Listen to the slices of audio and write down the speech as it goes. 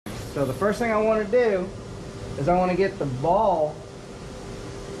So the first thing I want to do is I want to get the ball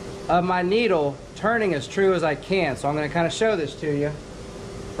of my needle turning as true as I can. So I'm going to kind of show this to you.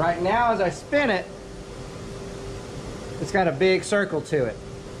 Right now, as I spin it, it's got a big circle to it.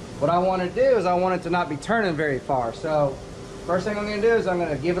 What I want to do is I want it to not be turning very far. So first thing I'm going to do is I'm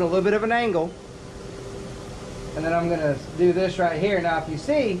going to give it a little bit of an angle, and then I'm going to do this right here. Now if you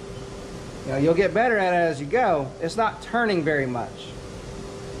see, you'll get better at it as you go. It's not turning very much.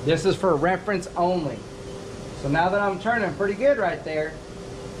 This is for reference only. So now that I'm turning pretty good right there,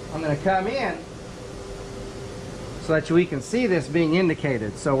 I'm going to come in so that we can see this being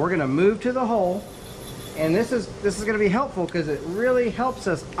indicated. So we're going to move to the hole, and this is going to be helpful because it really helps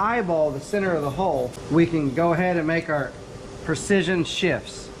us eyeball the center of the hole. We can go ahead and make our precision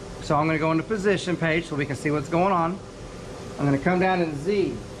shifts. So I'm going to go into position page so we can see what's going on. I'm going to come down in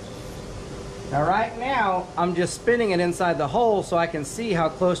Z. Now right now I'm just spinning it inside the hole so I can see how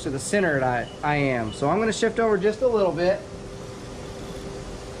close to the center I am. So I'm going to shift over just a little bit.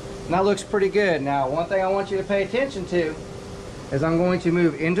 And that looks pretty good. Now one thing I want you to pay attention to is I'm going to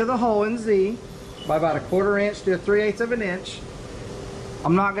move into the hole in Z by about 1/4 inch to 3/8 of an inch.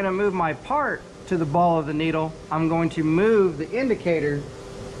 I'm not going to move my part to the ball of the needle. I'm going to move the indicator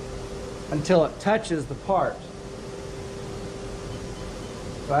until it touches the part.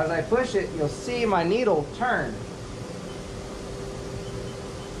 So as I push it, you'll see my needle turn.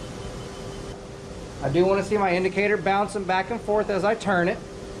 I do want to see my indicator bouncing back and forth as I turn it.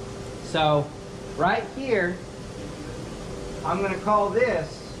 So right here, I'm going to call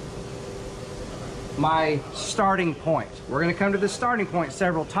this my starting point. We're going to come to this starting point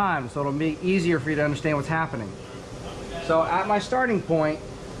several times, so it'll be easier for you to understand what's happening. So at my starting point,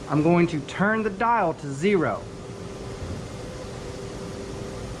 I'm going to turn the dial to 0.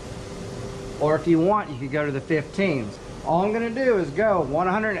 Or if you want, you could go to the 15s. All I'm going to do is go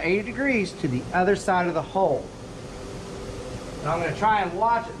 180 degrees to the other side of the hole. And I'm going to try and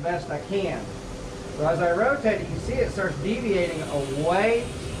watch it best I can. So as I rotate it, you see it starts deviating away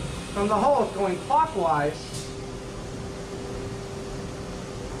from the hole. It's going clockwise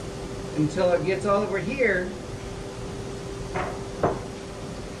until it gets over here.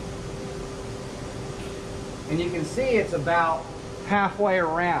 And you can see it's about halfway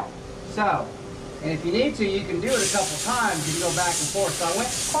around. So, and if you need to, you can do it a couple times. You can go back and forth. So I went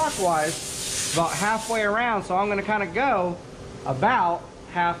clockwise about halfway around, so I'm going to kind of go about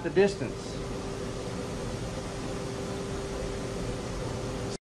half the distance.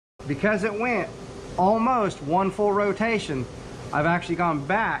 Because it went almost one full rotation, I've actually gone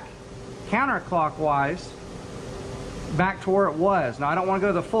back counterclockwise back to where it was. Now I don't want to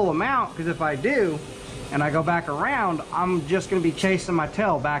go the full amount, because if I do and I go back around, I'm just going to be chasing my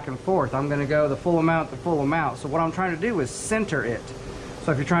tail back and forth. I'm going to go the full amount. So what I'm trying to do is center it.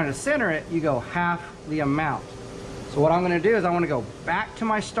 So if you're trying to center it, you go half the amount. So what I'm going to do is I want to go back to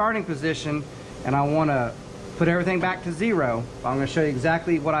my starting position, and I want to put everything back to 0. I'm going to show you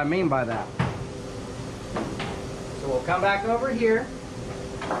exactly what I mean by that. So we'll come back over here.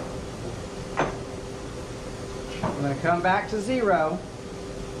 I'm going to come back to 0.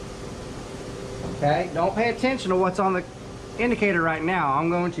 Okay, don't pay attention to what's on the indicator right now. I'm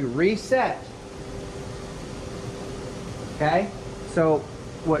going to reset. Okay, so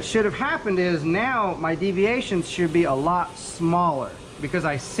what should have happened is now my deviations should be a lot smaller because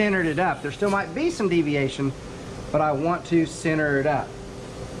I centered it up. There still might be some deviation, but I want to center it up.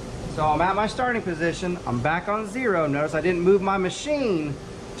 So I'm at my starting position. I'm back on 0. Notice I didn't move my machine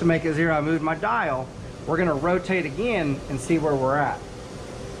to make it 0. I moved my dial. We're going to rotate again and see where we're at.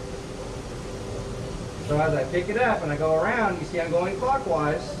 So as I pick it up and I go around, you see I'm going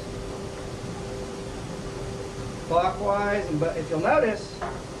clockwise. Clockwise, but if you'll notice,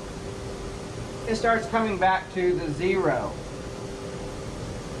 it starts coming back to the 0.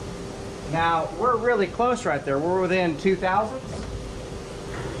 Now, we're really close right there. We're within 2 thousandths.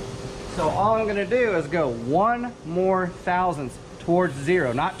 So all I'm going to do is go 1 more thousandth towards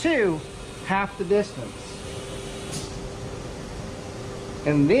 0. Not 2, half the distance.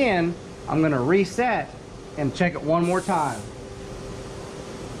 And then I'm going to reset and check it one more time.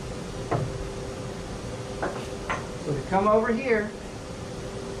 So to come over here,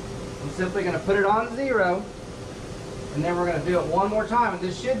 I'm simply going to put it on 0, and then we're going to do it one more time, and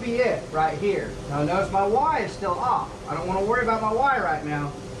this should be it right here. Now notice my Y is still off. I don't want to worry about my Y right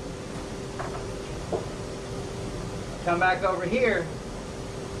now. Come back over here,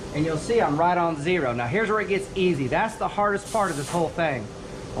 and you'll see I'm right on 0. Now here's where it gets easy. That's the hardest part of this whole thing.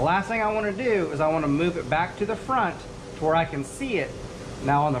 The last thing I want to do is I want to move it back to the front to where I can see it.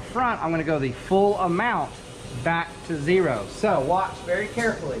 Now on the front, I'm going to go the full amount back to 0. So watch very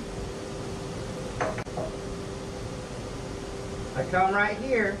carefully. I come right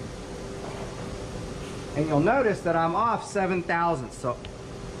here, and you'll notice that I'm off 7 thousandths. So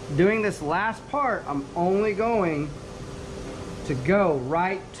doing this last part, I'm only going to go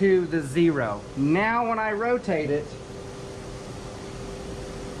right to the 0. Now when I rotate it,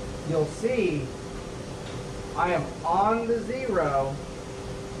 you'll see I am on the 0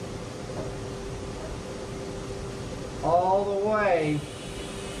 all the way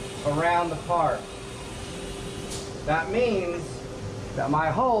around the part. That means that my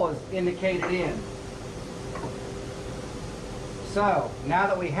hole is indicated in. So now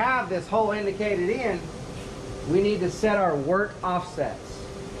that we have this hole indicated in, we need to set our work offsets.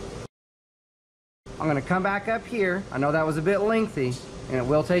 I'm going to come back up here. I know that was a bit lengthy, and it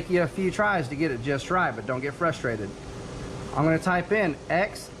will take you a few tries to get it just right, but don't get frustrated. I'm going to type in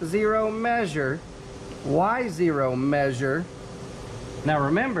X0 measure, Y0 measure. Now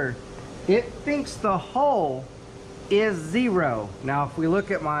remember, it thinks the hole is 0. Now if we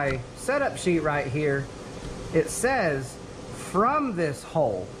look at my setup sheet right here, it says from this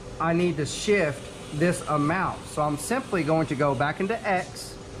hole I need to shift this amount. So I'm simply going to go back into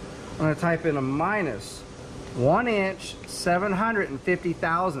X. I'm going to type in a minus 1 inch 750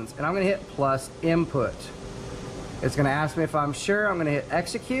 thousandths, and I'm going to hit plus input. It's going to ask me if I'm sure. I'm going to hit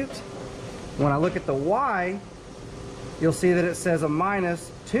execute. When I look at the Y, you'll see that it says a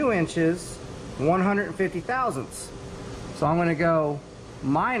minus 2 inches 150 thousandths. So I'm going to go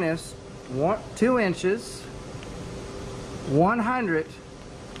minus 2 inches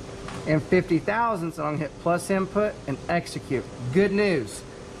 150 thousandths, and I'm going to hit plus input and execute. Good news.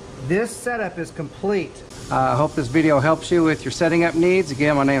 This setup is complete. I hope this video helps you with your setting up needs.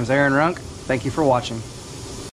 Again, my name is Aaron Runk. Thank you for watching.